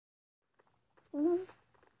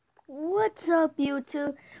What's up,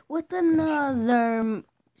 YouTube? With another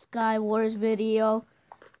Skywars video.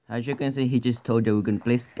 As you can see, he just told you we're gonna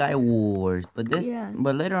play Skywars, but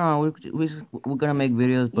but later on we're gonna make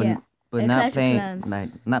videos, but not playing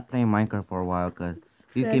not playing Minecraft for a while, cause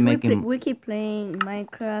we keep playing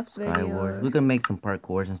Minecraft Skywars. We're gonna make some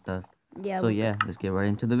parkours and stuff. Yeah. So yeah, let's get right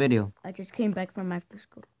into the video. I just came back from after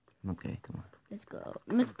school. Okay, come on. Let's go,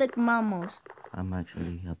 Mr. Mamos. I'm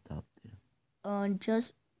actually helped out.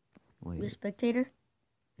 Just wait. The spectator.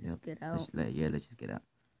 Yep. Let's get out. Let's just get out.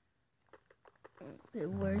 Okay,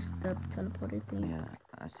 where's the teleported thing? Yeah,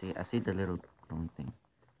 I see the little clone thing.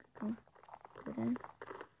 Okay. Get in.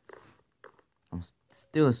 I'm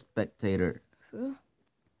still a spectator. True.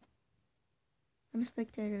 I'm a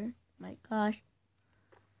spectator. My gosh.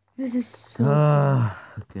 This is so I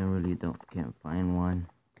can't find one.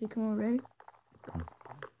 Okay, come on, ready? Come.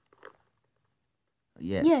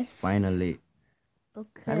 Yes. Finally.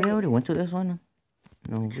 Okay. Have we already went to this one?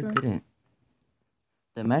 No, Sure. we didn't.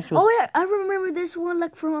 The match was... Oh yeah, I remember this one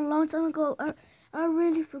like from a long time ago. I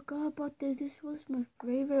really forgot about this. This was my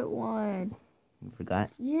favorite one. You forgot?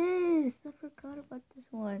 Yes, I forgot about this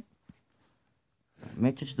one.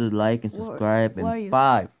 Make sure to like and subscribe in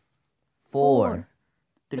 5, 4,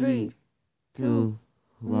 3, 2,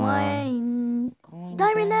 1.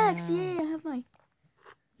 Diamond Axe, yeah, I have mine.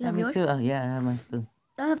 You have me yours? too. Yeah, I have mine too.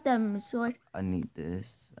 I have diamond sword. I need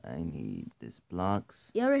this. I need this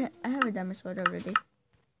blocks. I have a diamond sword already.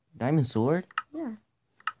 Diamond sword? Yeah.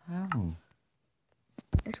 How?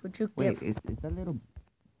 That's what you Wait, get. is that little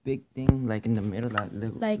big thing like in the middle,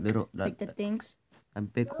 like the things? A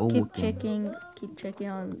big old thing. Keep checking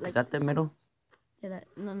on. Like, is that the middle? Yeah,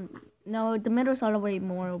 no, the middle's all the way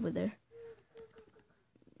more over there.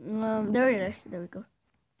 There it is. There we go.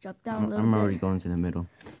 Drop down a little I'm bit. already going to the middle.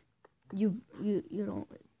 You don't.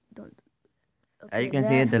 Okay, as you can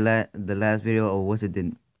see at the last video, or was it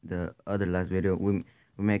the other last video? We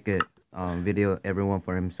make a video everyone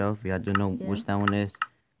for himself. You have to know which that one is.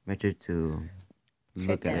 Make sure to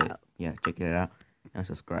look at it. Yeah, check it out and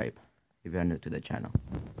subscribe if you're new to the channel.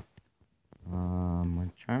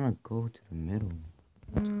 I'm trying to go to the middle.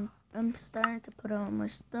 I'm starting to put on my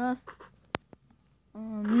stuff.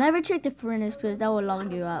 Never check the furnace because that will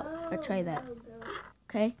log you out. I try that.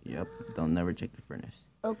 Okay? Yep, don't never check the furnace.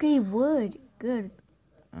 Okay, wood. Good.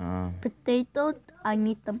 Potatoes. I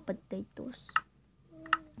need some potatoes.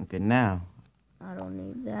 Okay, now. I don't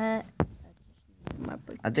need that.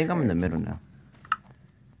 I think I'm in the middle now.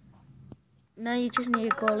 Now you just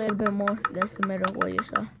need to go a little bit more. That's the middle where you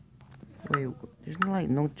saw. Wait, there's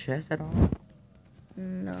no chest at all?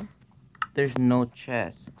 No. There's no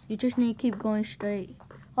chest. You just need to keep going straight.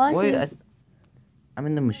 Oh, I Wait, see. I'm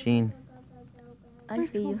in the machine. I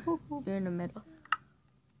see you. You're in the middle.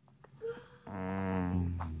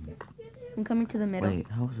 I'm coming to the middle.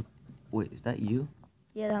 Wait, is that you?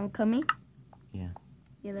 Yeah, I'm coming. Yeah.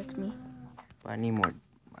 Yeah, that's me. But I need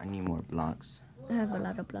more blocks. I have a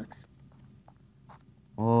lot of blocks.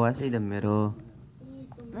 Oh, I see the middle.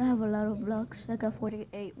 I have a lot of blocks. I got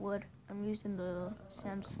 48 wood. I'm using the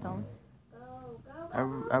sandstone. I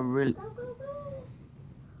really...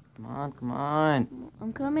 Come on.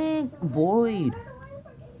 I'm coming. Void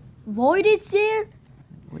is here.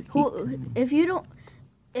 Wait, if you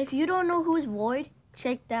don't know who's Void,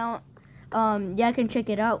 check down. Yeah, I can check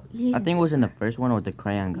it out. I think it was in the first one or the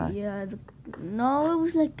crayon guy. Yeah. No,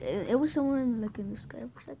 it was somewhere in the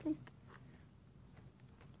Skywars, I think.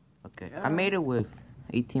 Okay, I made it with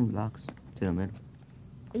 18 blocks to the middle.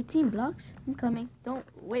 18 blocks? I'm coming. Don't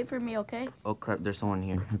wait for me, okay? Oh crap, there's someone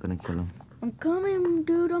here. I'm gonna kill him. I'm coming,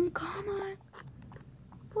 dude. I'm coming.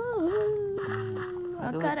 Whoa.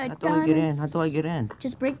 How do I get in? How do I get in?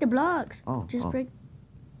 Just break the blocks. Break.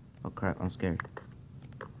 Oh crap, I'm scared.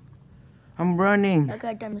 I'm running. I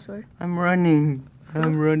got diamond sword. I'm running.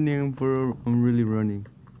 I'm really running.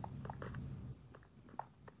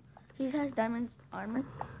 He has diamonds armor.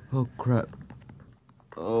 Oh crap.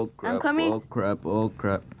 Oh crap. I'm coming. Oh crap. Oh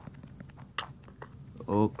crap.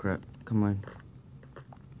 Oh crap. Come on.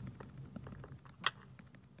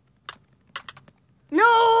 No!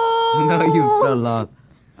 No, you fell off.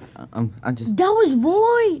 I'm just... That was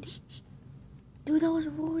Void! Dude, that was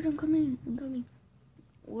Void. I'm coming.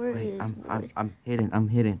 Where is Void? I'm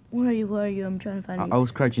hidden. Where are you? I'm trying to find you. I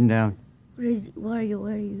was crouching down. Where are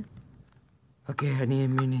you? Okay, I need as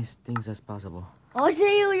many things as possible. Oh, I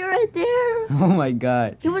see you. You're right there. Oh my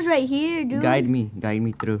god. He was right here, dude. Guide me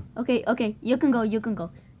through. Okay. You can go.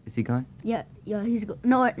 Is he gone? Yeah, he's go.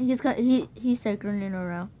 No, he's circling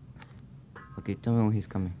around. Okay, tell me when he's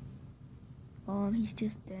coming. He's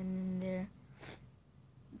just standing there.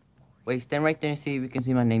 Wait, stand right there and see if you can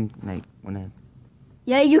see my name. Like when I.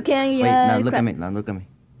 Yeah, you can. Yeah. Wait, now look at me. Now look at me.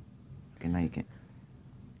 Okay, now you can.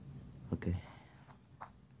 Okay.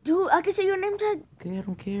 Dude, I can see your name tag. Okay, I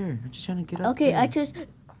don't care. I'm just trying to get up. Okay, there.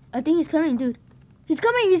 I think he's coming, dude. He's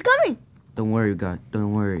coming. He's coming. Don't worry, God.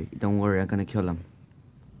 Don't worry. Don't worry. I'm gonna kill him.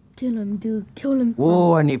 Kill him, dude. Kill him.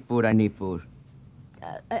 Whoa! I need food. I need food.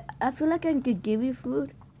 I feel like I could give you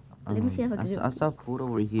food. Let me see if I can. I saw food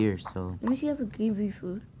over here, so. Let me see if I can give you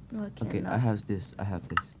food. No, I can't. Okay, I have this. I have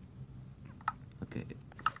this. Okay.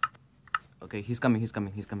 Okay, he's coming. He's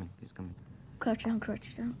coming. He's coming. He's coming. Crouch down.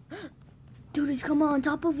 Crouch down. Dude, he's coming on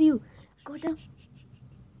top of you. Go down.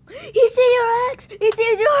 He sees your axe. He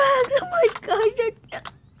sees your axe. Oh my gosh.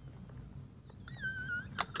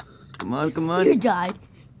 Come on, come on. You died.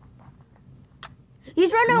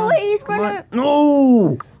 He's running away. He's running.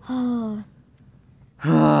 No.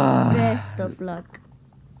 Best of luck.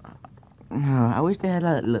 I wish they had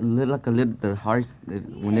like a little the hearts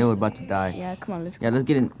when they were about to die. Yeah, come on, let's go. Yeah, let's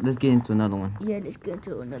get into another one. Yeah, let's get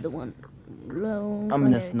into another one. I'm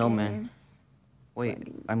in a snowman. Wait,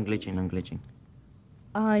 I'm glitching.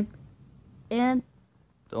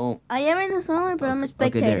 Don't. I am in the snowman, but I'm a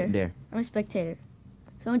spectator. Okay, there. I'm a spectator.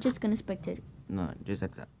 So I'm just gonna spectate. No, just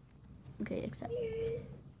like that. Okay, accept.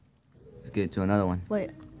 Let's get into another one.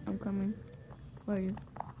 Wait, I'm coming. Where are you?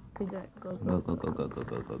 Okay, go. Go.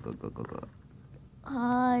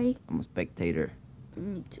 Hi. I'm a spectator.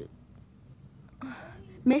 Me too.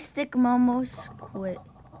 Mystic Momos quit.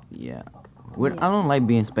 Yeah. I don't like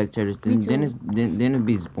being spectators. Then it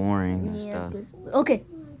be boring and stuff. Okay.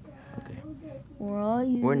 Okay. Where are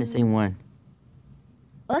you? We're in the same one.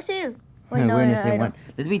 I see you. Wait, We're in the same one.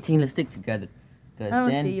 Let's be team. Let's stick together. I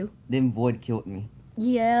don't see you. Then Void killed me.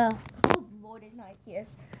 Yeah. Oh, Void is not here.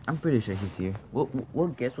 I'm pretty sure he's here.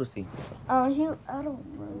 What guess was he? I don't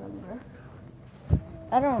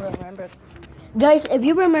remember. Guys, if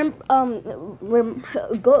you remember,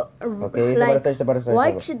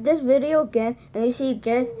 watch this video again, and you see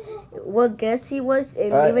what guess he was,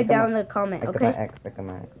 and leave it down in the comment, okay? I got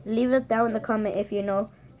my X. Leave it down in the comment if you know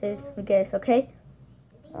his guess, okay?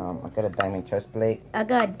 I got a diamond chest plate. I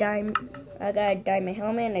got a diamond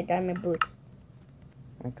helmet and a diamond boots.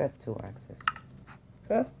 I got 2 axes.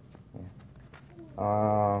 Huh?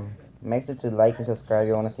 Yeah. Make sure to like and subscribe if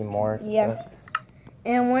you want to see more. Yeah. Stuff.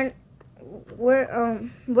 And we're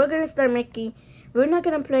gonna start making. We're not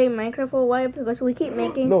gonna play Minecraft for a while because we keep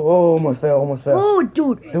making. No, almost fell. Oh,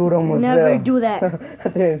 dude. Dude, almost fell. Never do that. I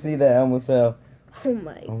didn't see that. I almost fell. Oh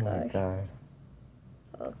my god.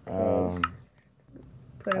 Okay.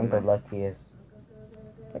 I'm the luckiest.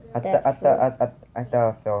 I thought I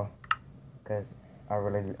fell, cause I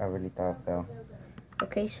really thought I fell.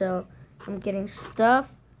 Okay, so I'm getting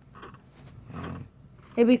stuff.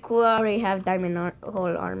 It'd be cool. I already have diamond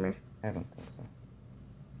whole armor. I don't think so.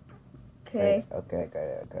 Okay. Okay, I got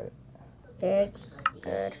it. Eggs.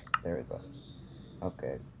 Good. There we go.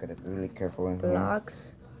 Okay, gotta be really careful in here.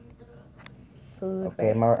 Blocks. Food. Okay,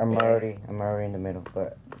 I'm already in the middle,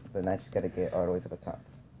 but I just gotta get all the way to the top.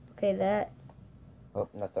 Okay, that. Oh,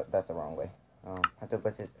 that's the wrong way. Have to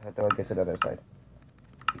get to the other side.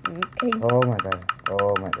 Okay. Oh my god.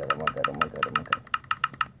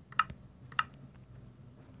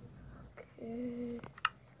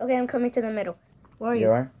 Okay, I'm coming to the middle. Where are you?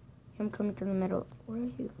 You are? I'm coming to the middle. Where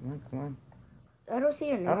are you? Come on. I don't see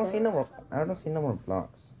your name tag. I don't see no more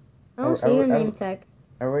blocks. I don't see your name tag.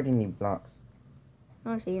 I already need blocks. I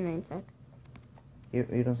don't see your name tag.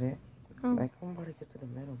 You don't see it? No. Like, I'm about to get to the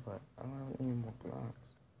middle, but I don't need more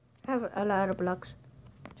blocks. I have a lot of blocks.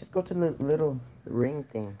 Just go to the little ring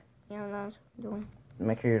thing. Yeah, that's what I'm doing.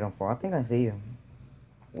 Make sure you don't fall. I think I see you.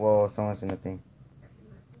 Whoa, someone's in the thing.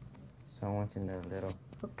 Someone's in the little.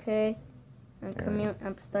 Okay. I'm coming my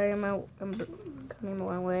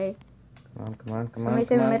way. Come on.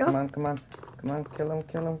 Somebody's in the middle? Come on. Kill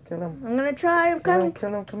him. I'm gonna try. I'm coming.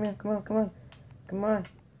 Kill him. Come here. Come on.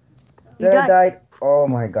 You died. Oh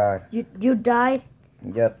my god. You died?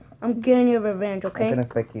 Yep. I'm getting your revenge, okay? I'm gonna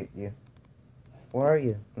expect you. Where are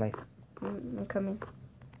you? Like. I'm coming.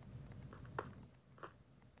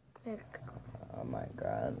 Oh my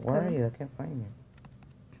god. Where are you? I can't find you.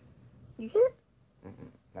 You can't?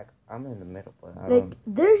 Like, I'm in the middle, but I like,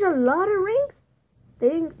 don't... there's a lot of rings.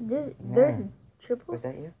 There's triple. Was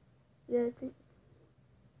that you? Yeah, I think.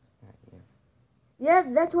 Not you. Yeah,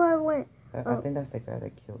 that's where I went. I think that's the guy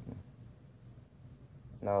that killed me.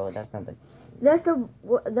 No, that's not the... That's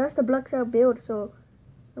the blocks I built, so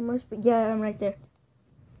it must be... Yeah, I'm right there.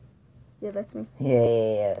 Yeah, that's me.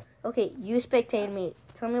 Yeah. Okay, you spectate me.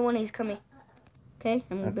 Tell me when he's coming. Okay?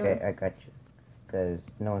 I'm gonna build. Okay, I got you. Because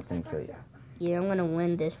no one's gonna kill you. Yeah, I'm gonna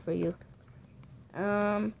win this for you.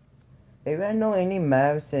 If I know any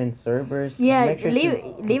maps and servers, Yeah, make sure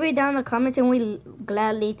leave it down in the comments and we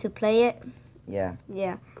gladly to play it. Yeah.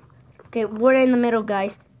 Yeah. Okay, we're in the middle,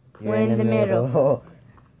 guys. You're we're in the middle.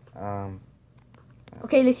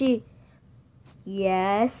 Okay, let's see.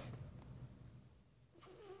 Yes.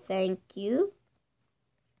 Thank you.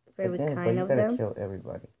 Very kind of them. You gotta kill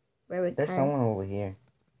everybody. Very There's kind. someone over here.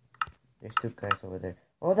 There's 2 guys over there.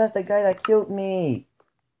 Oh, that's the guy that killed me.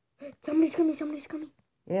 Somebody's coming.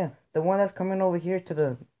 Yeah, the one that's coming over here to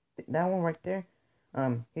that one right there.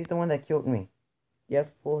 He's the one that killed me. You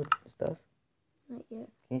have full stuff? Not yet.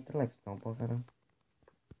 Can you throw like snowballs at him?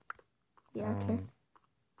 Yeah, I can.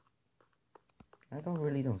 I don't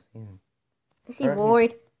see him. I see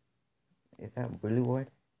Void. Is that really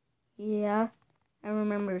Void? Yeah, I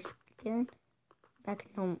remember skin. Back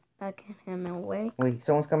him away. Wait,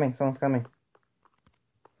 someone's coming. Someone's coming.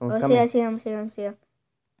 I see him.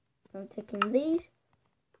 I'm taking these.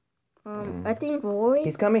 I think Void.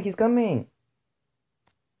 He's coming. I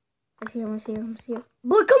see him.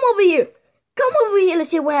 Boy, come over here. Let's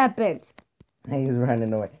see what happens. He's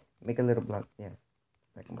running away. Make a little block. Yeah.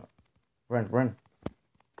 Back him up. Run.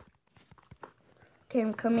 Okay,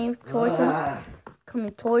 I'm coming towards him.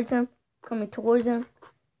 Coming towards him.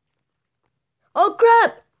 Oh,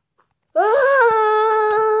 crap! Ah!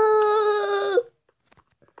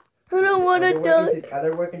 I don't want to die. Are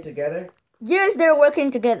they working together? Yes, they're working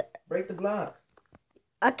together. Break the blocks.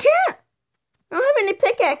 I can't. I don't have any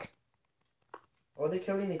pickaxe. Oh, they're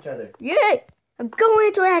killing each other. Yay! I'm going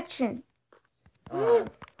into action. There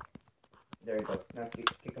you go. Now kick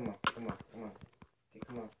him off. Come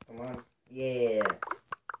on. Yeah.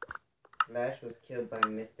 Flash was killed by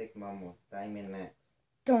Mystic Mamos, Diamond Max.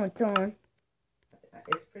 Don't.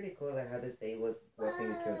 It's pretty cool like how to say what weapon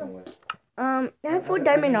you killed him with. I have full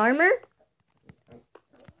diamond armor.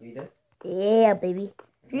 You did? Yeah, baby.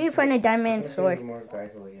 I need to find a diamond sword. More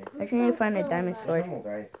guys over here. I just need to find a diamond sword. More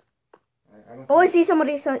guys. Oh, I see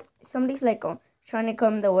somebody's like trying to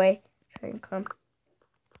come the way. Trying to come.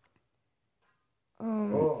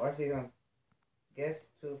 Oh, I see them. Guess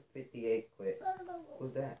 258 quit.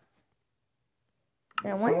 Who's that?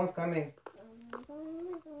 That one? Someone's coming.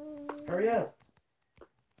 Hurry up.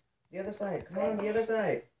 The other side. Come on, the other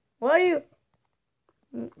side. Where are you?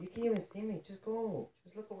 You can't even see me. Just go.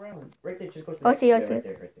 Just look around. Right there. Just go. I see. Right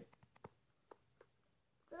there.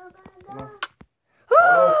 Come on.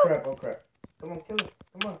 Oh crap. Come on, kill him.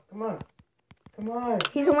 Come on.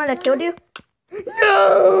 He's the one that killed you? No!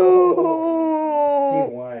 He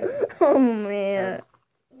won. Oh, man.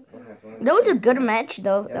 That was a good match,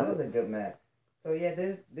 though. Yeah, that was a good match. So, yeah,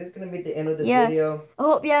 this is going to be the end of this video. I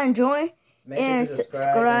hope you enjoy. Make sure to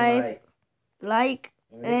subscribe and like.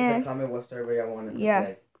 And comment what server y'all want us to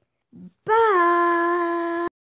play. Bye.